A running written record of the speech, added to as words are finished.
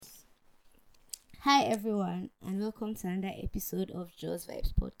Hi everyone, and welcome to another episode of Joe's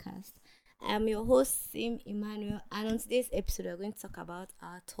Vibes podcast. I'm your host Sim Emmanuel, and on today's episode, we're going to talk about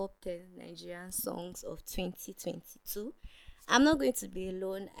our top 10 Nigerian songs of 2022. I'm not going to be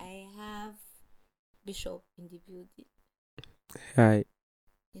alone. I have Bishop in the building. Hi.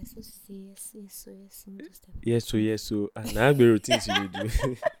 Yes, so say Yes, so. And now be routines you do.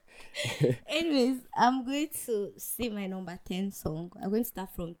 Anyways, I'm going to say my number 10 song. I'm going to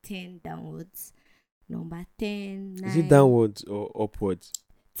start from 10 downwards. Number 10, 9. Is it downwards or upwards?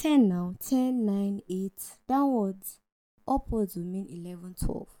 10 now. 10, 9, 8. Downwards. Upwards will mean 11,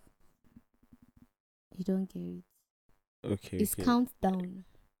 12. You don't get it. Okay. It's countdown.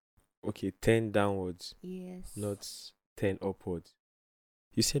 Okay, 10 downwards. Yes. Not 10 upwards.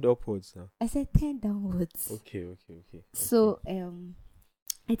 You said upwards now. I said 10 downwards. Okay. So,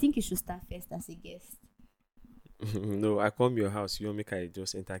 I think you should start first as a guest. No, I come your house. You want make I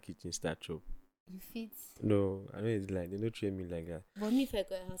just enter kitchen, start chop. You fit. No, I know it's like they don't train me like that. But me, if I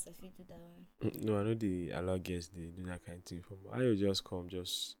go your house, I fit do that one. No, I know they allow guests they do that kind of thing for me. I will just come,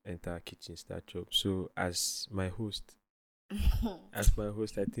 just enter kitchen, start chop. So as my host, I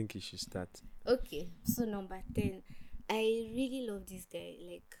think you should start. Okay, so number 10. I really love this guy.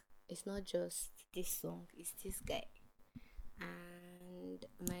 Like, it's not just this song, it's this guy. And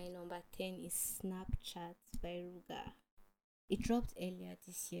my number 10 is Snapchat by Ruga. It dropped earlier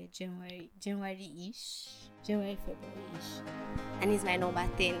this year, January-ish, February-ish. And it's my number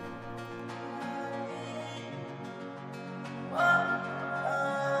 10.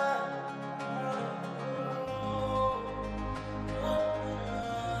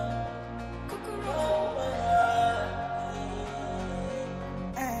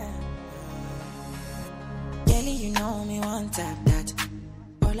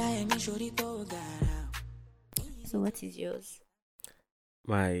 So what is yours?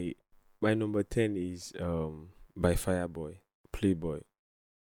 My number 10 is by Fireboy, Playboy.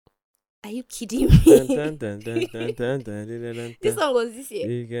 Are you kidding me? This song was this year.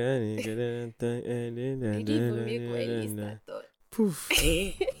 You didn't even make my list at all. Poof.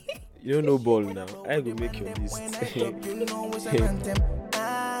 You don't know ball now. I will make your list.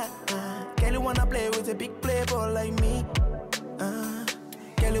 Girl, you wanna play with a big playboy like me?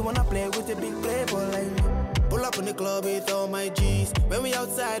 Girl, you wanna play with a big playboy like me? Pull up in the club with all my G's. When we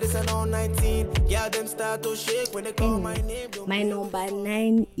outside, it's an all 19. Yeah, them start to shake when they call my name. My number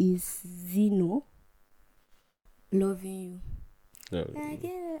 9 is Zeno. Loving You.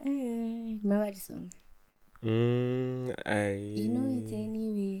 Remember this song? You know it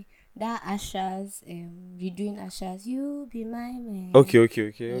anyway. That Asha's, redoing Asha's You Be My Man.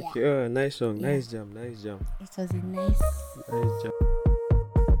 Okay. Yeah. Oh, nice song. Yeah. Nice jam. It was a nice jam.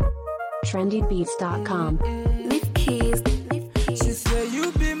 trendybeats.com. Lift keys. She say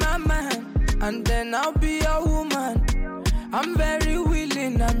you be my man, and then I'll be your woman. I'm very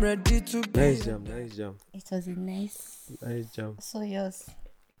willing, I'm ready to be. Nice jam. It was a nice jam. So yours.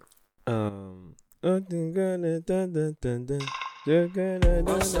 Nothing gonna dun. You're gonna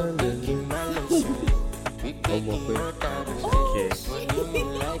dun.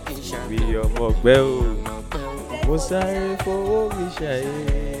 Be your mokbel. Musare for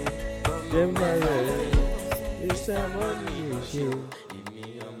Mishaye. It's a money issue.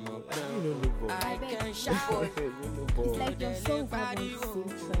 It's like your songs have the same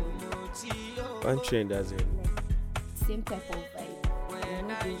trend. One trend as in. Same type of vibe.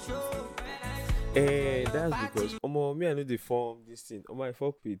 That's because me I know they form this thing. I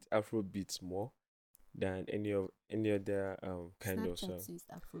fuck with Afro beats more than any other kind of song.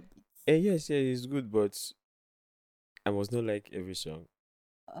 Yes, it's good, but I must not like every song.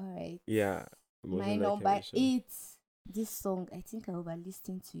 Alright. Yeah. My number 8, this song, I think I over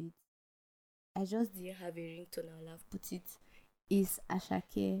listened to it. I just didn't have a ringtone. I'll have put it. Is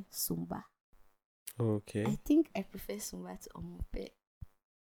Ashake Sumba. Okay. I think I prefer Sumba to Omope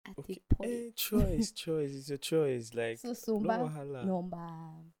at the point. Choice. It's a choice. Like, so Sumba, number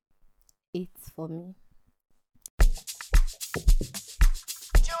 8 for me.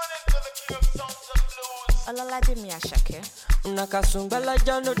 Olalaje mi Ashake. Unakasumbala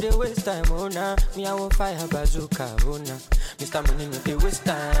jano de waste time, ona. Me I will fire bazooka, ona. Mr. Money no de waste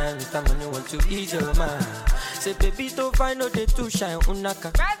time. Mr. Money want to ease your mind. Say baby to find no de too shine,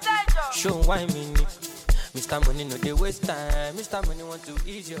 unaka. Show why me ni. Mr. Money no de waste time. Mr. Money want to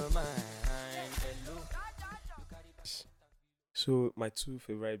ease your mind. So my two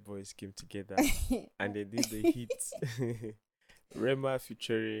favorite boys came together and they did the hit. Rema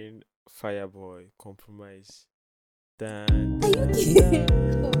featuring Fireboy, Compromise. Are you kidding?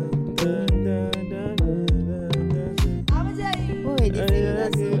 Oh, wait,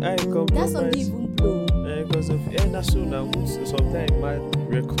 I compromise. That song even blow. Because of that's so now. Sometimes my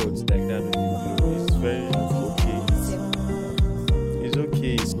records like that on the blow. It's very okay. It's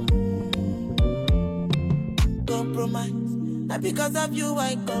okay. Compromise. Not because of you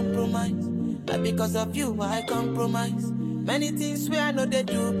I compromise. Not because of you I compromise. Many things we I know they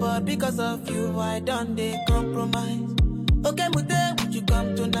do, but because of you I done they compromise. Okay, Mute, would you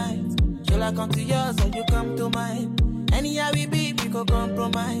come tonight? Shall I come to yours or you come to mine? Anyhow we be, we go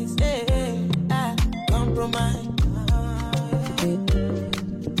compromise. Hey, hey, ah, compromise.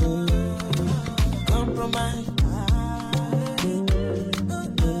 Compromise.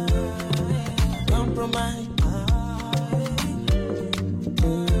 Compromise.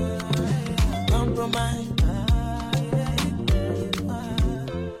 Compromise.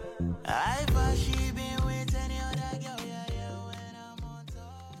 I've she been with any other girl, yeah, when I'm on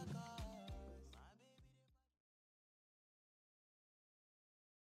top.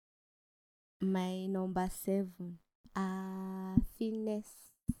 My number 7. Fitness.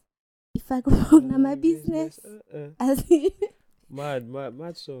 If I go wrong, now my business. As in, Mad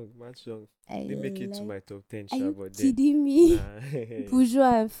song. They make it to my top 10. Are you but kidding me? Nah.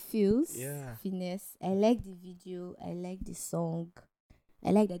 Bourgeois and feels. Yeah. Finesse. I like the video. I like the song. I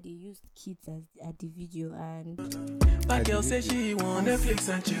like that they used kids at the video and. My girl say she want Netflix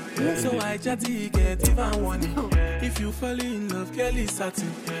and chill. So I chatty get even warning. If you fall in love, Kelly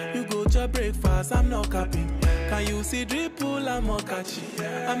satin. You go to breakfast, I'm not capping. Can you see dripple, I'm not catching.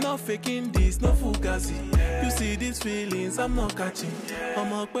 I'm not faking this, no fugazi. You see these feelings, I'm not catching.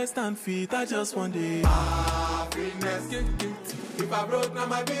 I'm a quest and feet, I just want it. Happiness. If I broke, now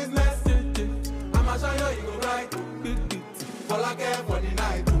my business. I'ma show you go right. All I care for the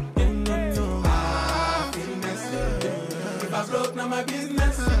night. Happiness. If I broke, now my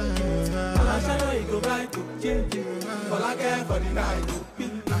business. I'ma show you go right. All I care for the night.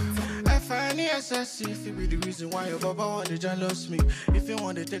 FNESSC, if it be the reason why your baba want to jealous me. If you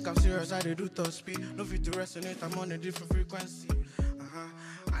want to take I'm serious, I do top speed. No fit to resonate, I'm on a different frequency.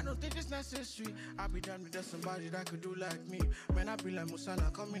 I don't think it's necessary. I be done with somebody that could do like me. Man, I be like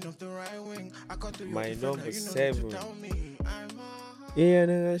Musala coming off the right wing. I got to My number you 7. tell me Yeah,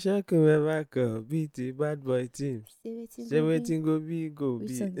 no, I shall come back up. Beat the bad boy teams. Say waiting go be.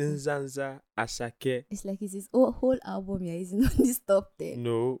 Nzanza Asake. It's like it's his whole album, yeah, isn't on this top 10.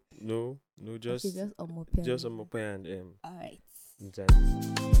 No, just Okay, just on my pen. just on my pen and Alright. Nzanza.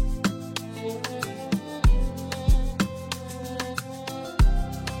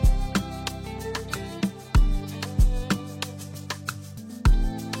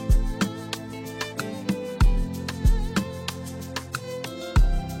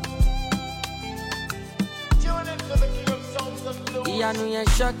 I know you're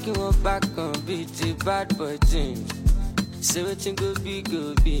shocking, we're back on beat the bad boy team. Say what you go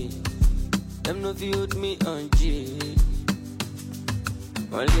be. Them no view with me on G.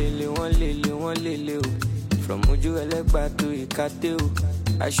 One lele. From Uju Elekba to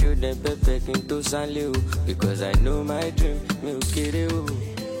Ikateo. I show them perfect into Sanleo. Because I know my dream, me ukireo.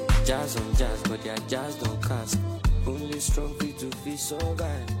 Jazz on jazz, but their jazz don't cast. Only strong feet to be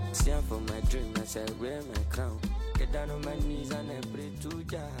survive. Stand for my dream as I wear my crown. Get down on my knees and I pray to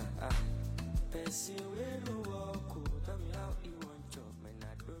Jah. Person will no walk. Tell me how you want job, man.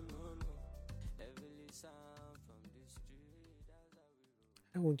 I don't know. Heavily sound from the street.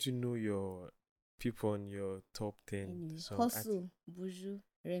 I want to know your people on your top 10 Anyway, song. Hustle, Buju,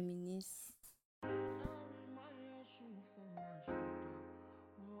 Reminisce.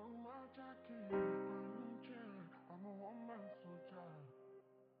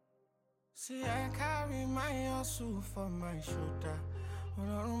 See, I carry my hustle for my shoulder.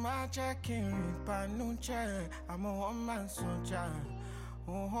 My checking, I'm a one-man soldier.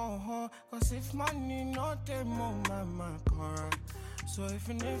 Cause if money not the mama cora. So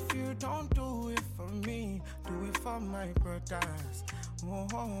even if you don't do it for me, do it for my brothers.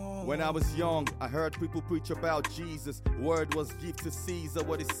 When I was young, I heard people preach about Jesus. Word was give to Caesar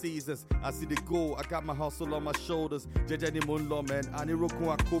what is Caesar's. I see the goal, I got my hustle on my shoulders. Jejani Munlo, man,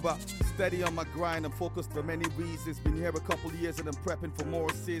 Aniroku Akuba. Steady on my grind, I'm focused for many reasons. Been here a couple years and I'm prepping for more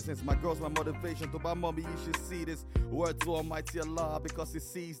seasons. My girl's my motivation, to my mommy, you should see this. Word to Almighty Allah, because He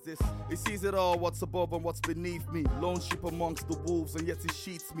sees this. He sees it all, what's above and what's beneath me. Lone sheep amongst the wolves, and yet He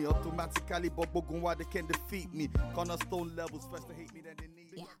sheets me. Automatically, but why they can defeat me. Cornerstone levels, first they hate me, then they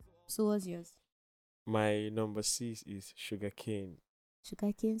need. Yeah. So what's yours? My number 6 is Sugarcane.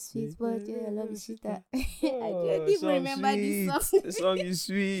 Sugarcane sweet, but yeah, I love the shit that. I Oh, don't even song remember sweet. this song. The song is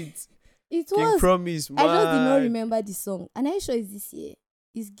sweet. It King was. Promise, I just did not man. remember the song. And I'm sure it's this year.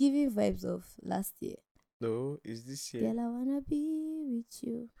 It's giving vibes of last year. No, it's this year. Girl, I wanna be with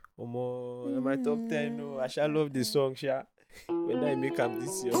you. Omo, my top 10. No, I shall love the song, Sha. When I make up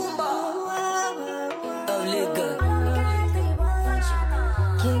this year.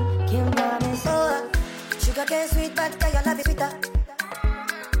 Sugar cane sweet, but I love it sweeter.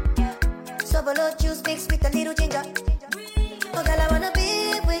 So below juice mixed with a little ginger. Oh girl, I wanna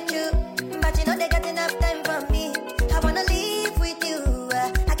be with you, but you know they got enough time for me. I wanna live with you.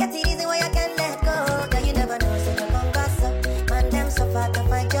 I get the reason why I can't let go. Girl, you never know, so you gon' gossip. Man, them so far to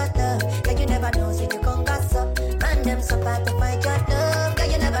find your love. Girl, you never know, so you gon' gossip. Man, them so far to find your love. Girl,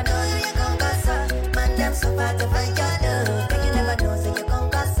 you never know, so you gon' gossip. Man, them so far to find your love. Girl, you never know, so you gon'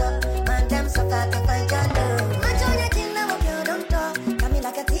 gossip. Man, them so far to find your love. Man, show your king now, you don't talk. Got me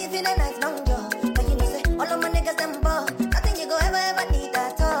like a thief in the night, long jaw. But you know, say all of my niggas them ball. Nothing you go ever need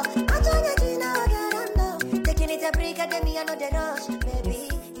that talk. Man, show your king now, you don't know. Taking it a break, get me another rush, baby.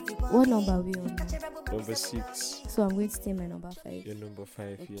 What number are we on? Number 6. So I'm going to say my number 5. Your number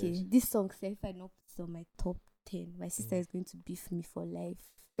 5, okay. Yes. This song, say if I not put it on my top 10, my sister is going to beef me for life.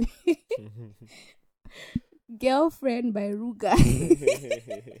 Girlfriend by Ruga.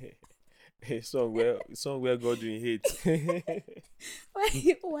 song where God doing hate.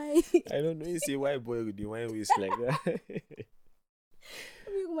 Why? I don't know. You say why boy with the wine waist like that.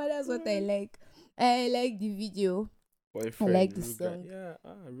 That's what I like. I like the video. Boyfriend, I like the Ruga. song. Yeah,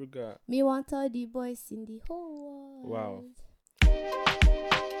 Ruga. Me want all the boys in the whole world. Wow.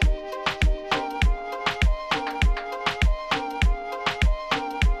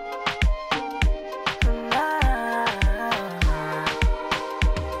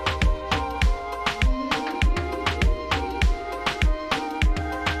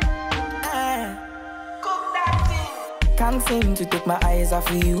 Can't seem to take my eyes off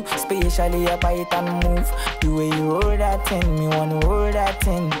of you, especially up it and move. The way you roll that thing, me wanna roll that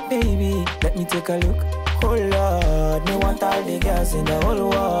thing. Baby, let me take a look. Oh Lord, me want all the girls in the whole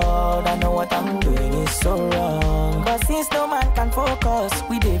world. I know what I'm doing is so wrong, but since no man can focus,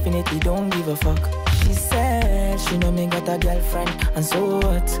 we definitely don't give a fuck. She said she know me got a girlfriend, and so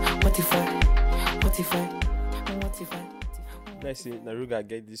what? What if I? Let's say Naruga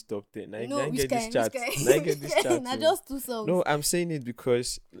get this top 10. No, get this chart. I get this chart. Not just 2 songs. No, I'm saying it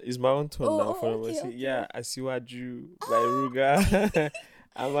because it's my own turn now. Okay. Yeah, I see what you by Ruga.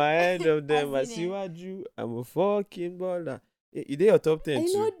 I'm ahead of them. I see what you. I'm a fucking baller. You did your top 10 I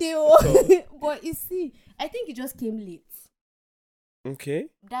too. know they were, but you see, I think it just came late. Okay.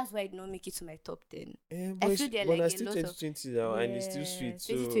 That's why it not make it to my top 10. But I feel there but like it's still a lot 2020 now, and it's still sweet.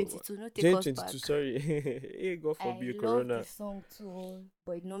 So 2022, not take us 2022, back. sorry. Hey, God forbid I Corona. love the song too,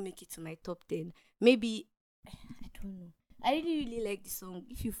 but it not make it to my top 10. Maybe I don't know. I really like the song.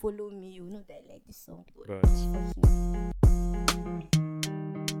 If you follow me, you know that I like the song. But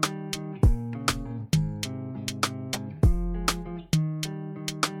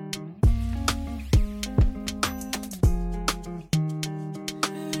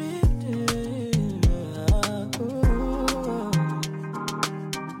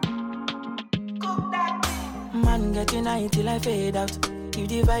Man getting high till I fade out. If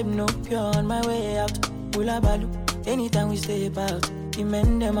the vibe no pure on my way out. Hula balu, anytime we step out. The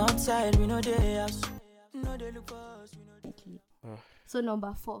men them outside, we know they house. No, they look for us, we know. So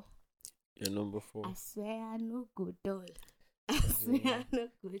number 4. Your number 4. I swear I no good doll. I swear I no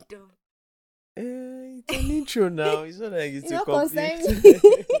good doll. It's an intro now. It's not like it's You a know, complete. concern me.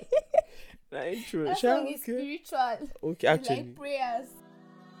 The intro. That Sha, song is okay. spiritual. Okay, It's actually. like prayers.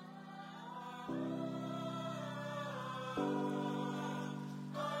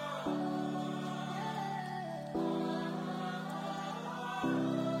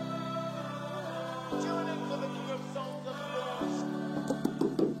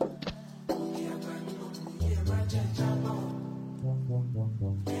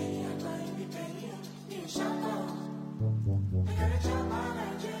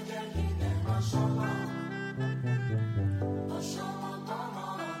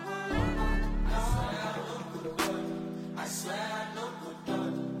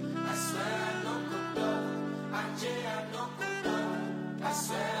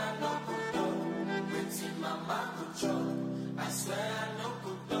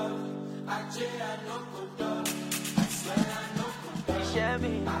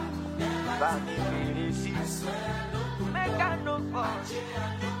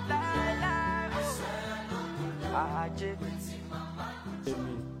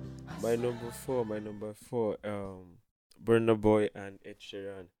 My number four, Burna Boy and Ed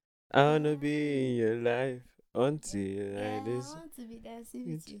Sheeran. I wanna be in your life until I like this. want to be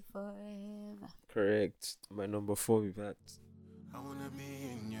dancing with you forever. Correct. My number 4 with that. I wanna be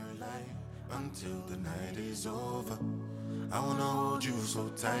in your life until the night is over. I wanna hold you so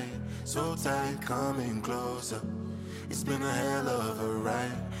tight, coming closer. It's been a hell of a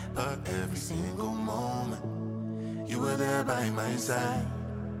ride, but every single moment you were there by my side.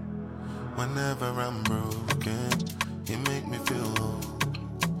 Whenever I'm broken, you make me feel whole.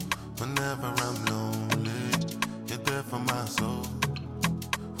 Whenever I'm lonely, you're there for my soul.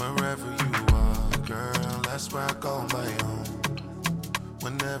 Wherever you are, girl, that's where I call my own.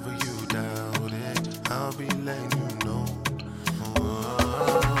 Whenever you doubt it, I'll be letting you know. Oh,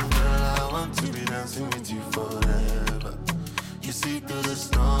 girl, I want to be dancing with you forever. You see through the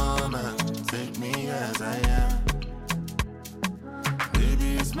storm and take me as I am.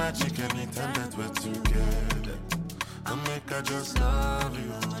 Baby, it's magic anytime that we're together. I make I just love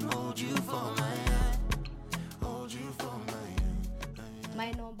you and hold you for my hand. Hold you for my hand.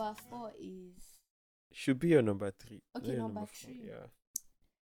 My number 4 is... Should be your number 3. Okay, No, number 4, 3. yeah.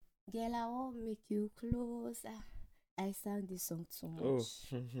 Girl, I won't make you closer. I sang this song too much. Oh.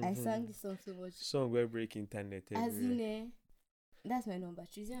 I sang this song too much. Song will break internet As everywhere. in, that's my number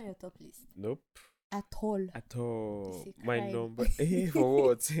 3. Is it on your top list? Nope. At all. At all. It's a My crime. number...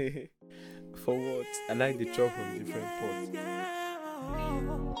 For what? For what? I like the chop from different pots.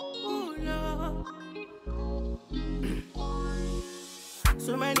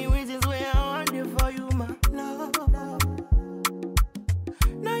 So many reasons why I want it for you, my love.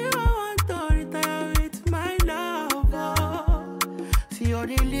 Now you want to retire with my love. Oh. See all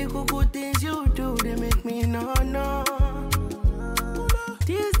the little good things you do, they make me no.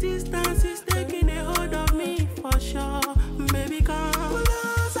 This distance is taking a hold of me for sure. Baby, come.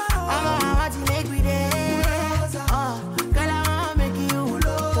 I'm a heart to make me there. Oh, girl, I want to make you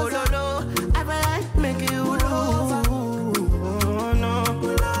low. Oh, no. I feel like make you low. Oh, no.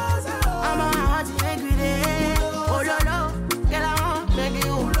 I'm a heart to make me there. Oh, no. Girl, I want to make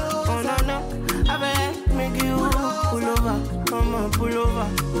you low. Oh, no. I feel like make you pull over. Come on, pull over.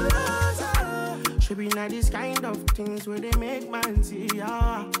 Should be not this kind of things where they make man see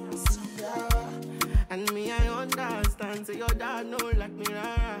ya. And me, I understand. So your dad know like me.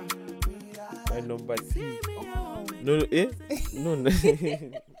 My number 3. No, eh? No.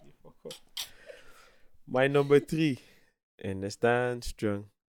 My number 3. Understand strong.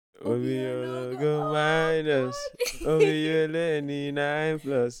 Obi you go minus. Obi you learning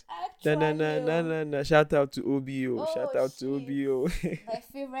 9+. Na. Shout out to OBO. Shout out to OBO. My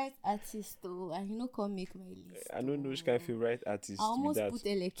favorite artist, though, and can't make my list. I don't know which kind of favorite artist. I almost with that. put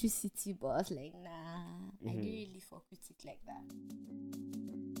Electricity, but I was like, nah, I didn't really fuck with it like that.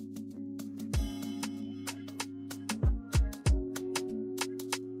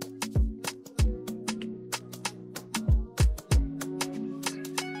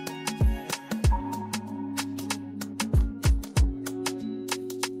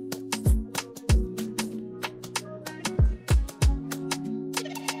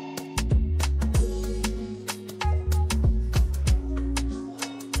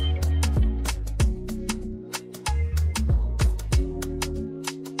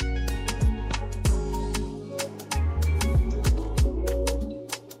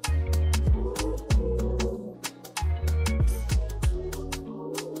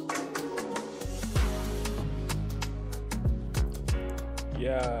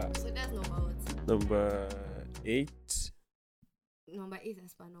 Yeah. So that's number what? Number 8. Number 8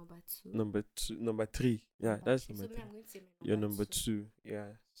 as per number 2. Number 3. Yeah, that's three. number So 3. I'm going to say my Your number 2. Yeah.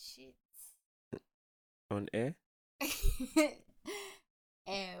 Shit. On air.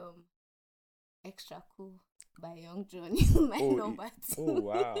 Extra Cool by Young John is my number 2. Oh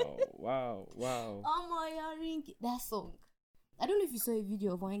wow. Oh my ring that song. I don't know if you saw a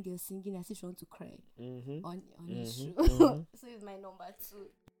video of one girl singing as if she wants to cry on his show. So it's my number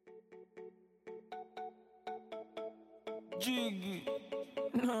 2. Jiggy.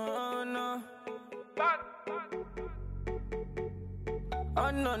 No.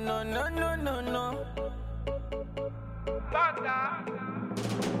 Oh no.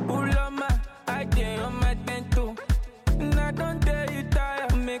 Ulama, I did on my tento. And I don't tell you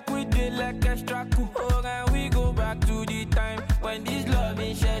tired. Make we day like extra cool. Oh, and we go back to the time when this love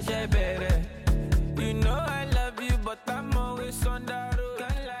is share better. You know I love you, but I'm always on that road.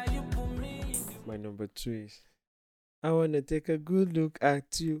 Can't lie, you put me. My number 2 is I wanna take a good look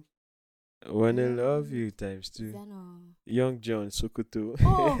at you. I wanna love you ×2. Young John Sokoto.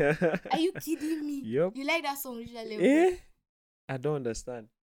 Oh, are you kidding me? Yup. You like that song, usually? Eh? I don't understand.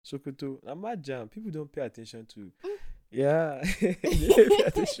 Sokoto, I'm mad jam. People don't pay attention to. Yeah, they don't pay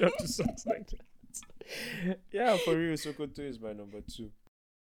attention to songs like that. Yeah, for real, Sokoto is my number 2.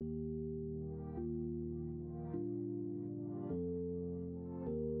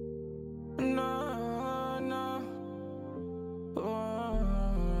 No, no. Oh.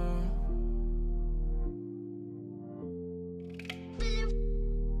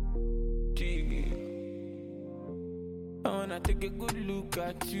 Jiggy. I wanna take a good look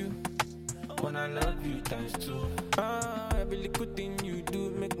at you. Wanna love you times two. Every little thing you do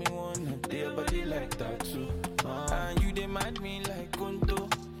make me wanna do your body like that too. And you demand me like condo.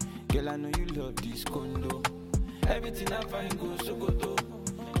 Girl, I know you love this condo. Everything I find goes so good.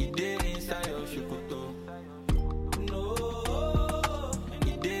 It dey inside your shokoto. No,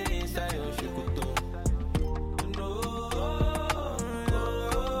 it dey inside your shokoto.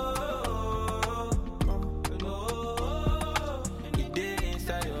 No, it dey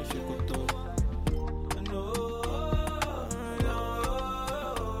inside your shokoto. No,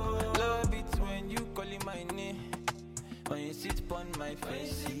 love it when you calling my name. When you sit upon my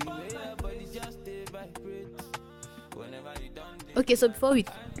face, your body just stay vibrate. Whenever you done. Okay, so before we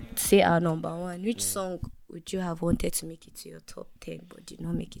say our number one, which song would you have wanted to make it to your top 10 but did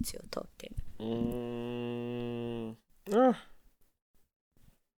not make it to your top 10?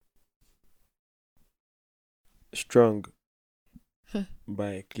 Strong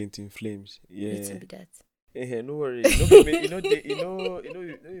by Clinton Flames. Yeah. It will be that. No worry.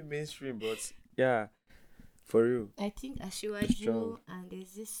 You mainstream, but yeah, for real. I think Ashiwaju, and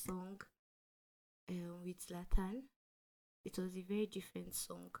there's this song with Zlatan. It was a very different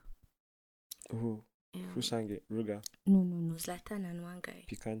song. Who sang it? Ruga? No. Zlatan and one guy.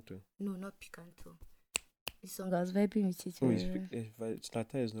 Picanto? No, not Picanto. The song I was vibing with it.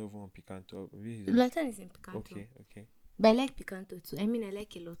 Zlatan is not even on Picanto. Zlatan is in Picanto. Okay. But I like Picanto too. I mean, I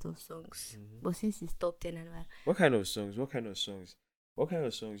like a lot of songs. But since it's top 10 and all. What kind of songs?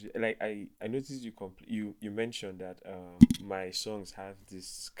 Like I noticed you mentioned that my songs have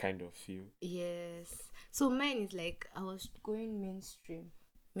this kind of feel. Yes. So mine is like I was going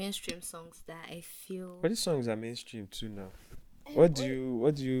mainstream songs that I feel. But these songs are mainstream too now. What do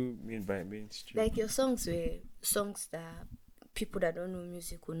you mean by mainstream? Like your songs were songs that people that don't know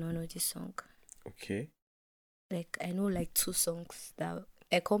music will not know this song. Okay. Like I know like 2 songs that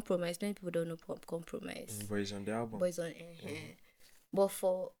I Compromise. Many people don't know Compromise. Boys on the album. But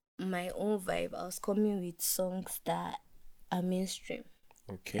for my own vibe, I was coming with songs that are mainstream.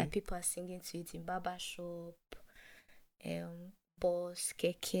 Okay. That people are singing to it in barbershop, bus,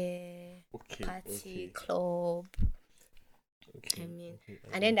 keke, party, club. Okay. I mean,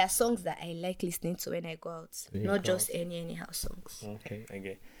 and then there are songs that I like listening to when I go out, not just anyhow songs. Okay, I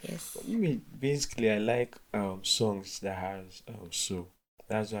get. Yes. You mean basically I like songs that has soul.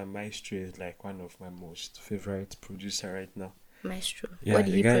 That's why Maestro is like one of my most favorite producer right now. Maestro. Yeah, what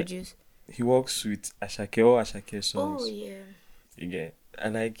did he produce? He works with Ashake songs. Oh yeah. Yeah.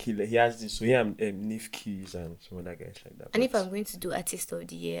 And like he has this, so Nif Keys and some other guys like that. And if I'm going to do Artist of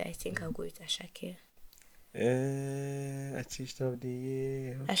the Year, I think I'll go with Ashake. Artist of the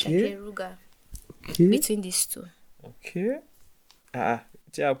Year. Okay. Ashake Ruga. Okay. Between these two. Okay.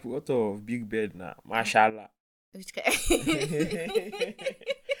 What of Big Bed now? Mashallah. Which kind?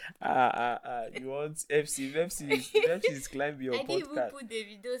 You want FC is climbing your podcast. I didn't even put the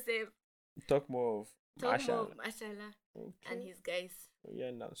video save. Talk more of Mashallah. Okay. And his guys.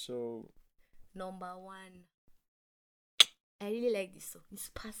 Yeah, now so number 1. I really like this song. It's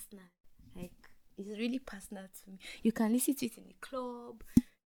personal. Like it's really personal to me. You can listen to it in the club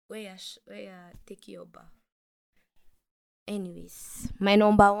where you're taking your bath. Anyways, my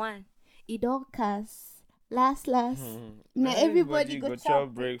number 1. It all cast. Last. Now everybody go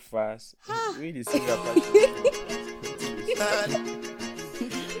chop breakfast. We the singer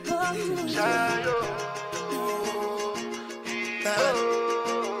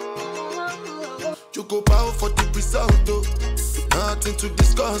You go bow for the result, though. Nothing to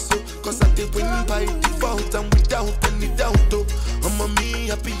discuss, oh. Cause I did win by default and without any doubt, oh. I'm a me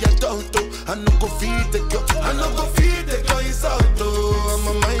happy adult, oh. I no go feed the girl is out, oh. I'm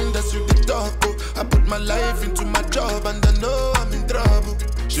a mind that's you the talk, oh. I put my life into my job and I know I'm in trouble.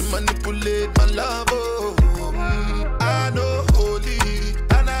 She manipulate my love, oh. I know holy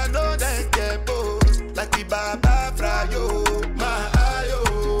and I know that get boss. Like the Baba Frayo, my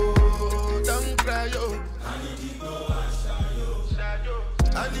ayo, don't cry, yo.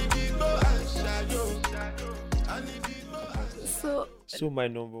 So my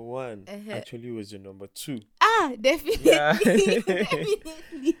number 1 actually was your number 2. Definitely. Yeah.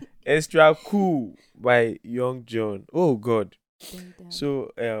 Definitely. Extra Cool by Young John. Oh God.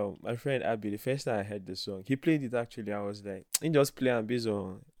 So my friend Abby, the first time I heard the song, he played it actually. I was like, he just play and based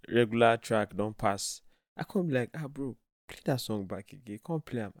on regular track, don't pass. I can't be like, bro, play that song back again. Can't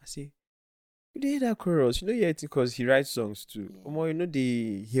play him. I say, You hear that chorus? You know, hear it because he writes songs too. Yeah. You know,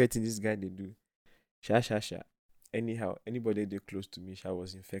 they hear it in this guy they do. Sha. Anyhow, anybody they close to me, Sha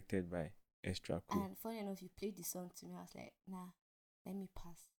was infected by extra cool. And funny enough, you played the song to me. I was like, nah, let me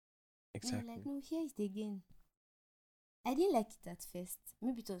pass. Exactly. And you're like, no, hear it again. I didn't like it at first.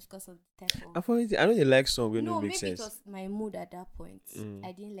 Maybe it was because of the type of. I know they like song when no, it makes maybe sense. it was my mood at that point.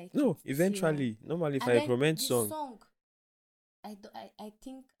 I didn't like it. No, eventually, normally if I recommend song, I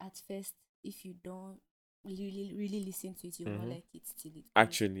think at first if you don't really listen to it, you won't like it till it grows.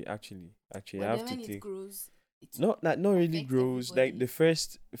 Actually, But I have then to when think. it grows, it's Not really grows. everybody. Like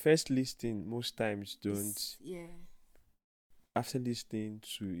the first listing most times don't. Yeah. After listening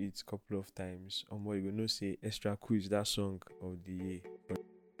to it a couple of times, you're gonna say extra cool is that song of the year.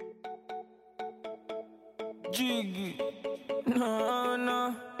 Jiggy.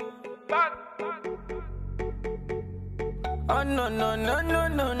 No. Oh no.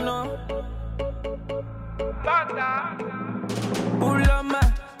 Ulama,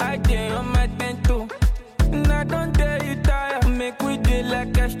 I dey on my bento. I don't tell you tired. Make we dey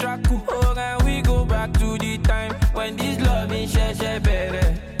like extra cool. Oh, and we go back to the time when this love is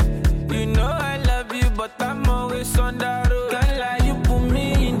better. You know I love you, but I'm always on the road. Can't lie, you put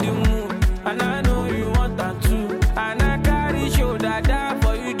me in the mood, and I know you want that too. And I carry shoulder down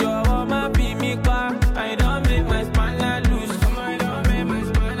for you, just my be me car. I don't make my spine loose.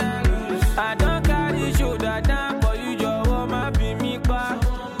 I don't carry shoulder down for you, just my be me car.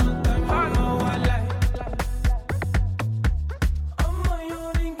 I know I like.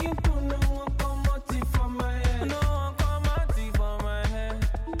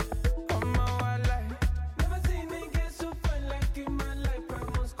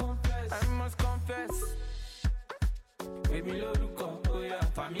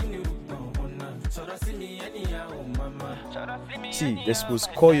 See, they're supposed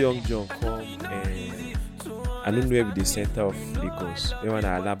to call Young John come. I don't know where the center of Lagos, maybe an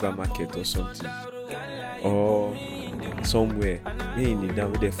Alaba market or something, or somewhere. Me in the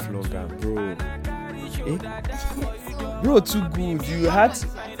down with the flogger, bro. Bro, too good. You had to...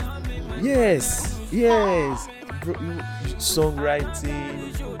 Yes. Bro,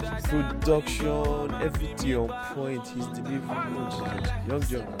 songwriting, production, everything on point. His delivery, Young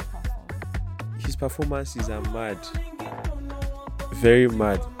John. His performances are mad. Very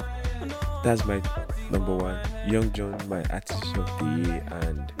mad. That's my number one. Young John, my artist of the year,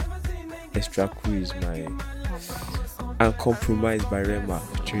 and Extra Cool is my Uncompromised by Rema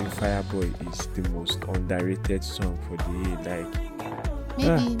featuring Fireboy is the most underrated song for the year.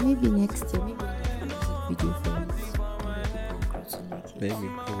 Like maybe next year, maybe video for it. Maybe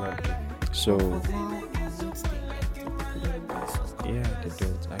probably. So yeah, they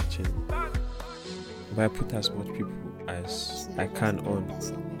don't actually. But I put as much people as I can on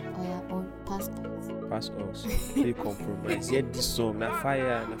pass us. They compromise. Yet this song, na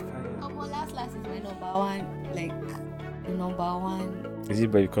fire. Last is my number one. Like the number one. Is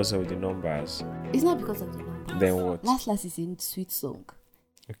it because of the numbers? It's not because of the numbers. Then what? Last is a sweet song.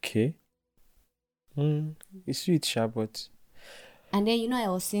 Okay. It's sweet, sha, but. And then I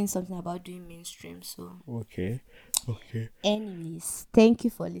was saying something about doing mainstream, so. Okay. Anyways, thank you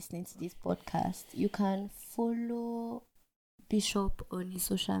for listening to this podcast. You can follow Bishop on his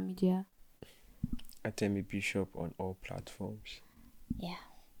social media. Atemi Bishop on all platforms. Yeah.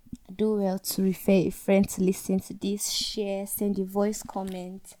 Do well to refer a friend to listen to this, share, send a voice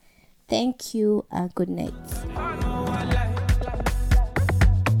comment. Thank you and good night.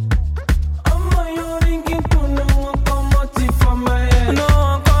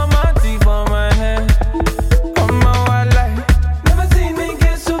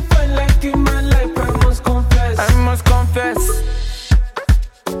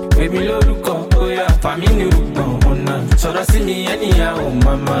 Baby, loruko, oh yeah, family rupo, oh nah. Should I see me anyhow, oh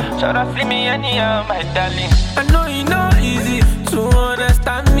mama? Should I see me anyhow, my darling? I know you know.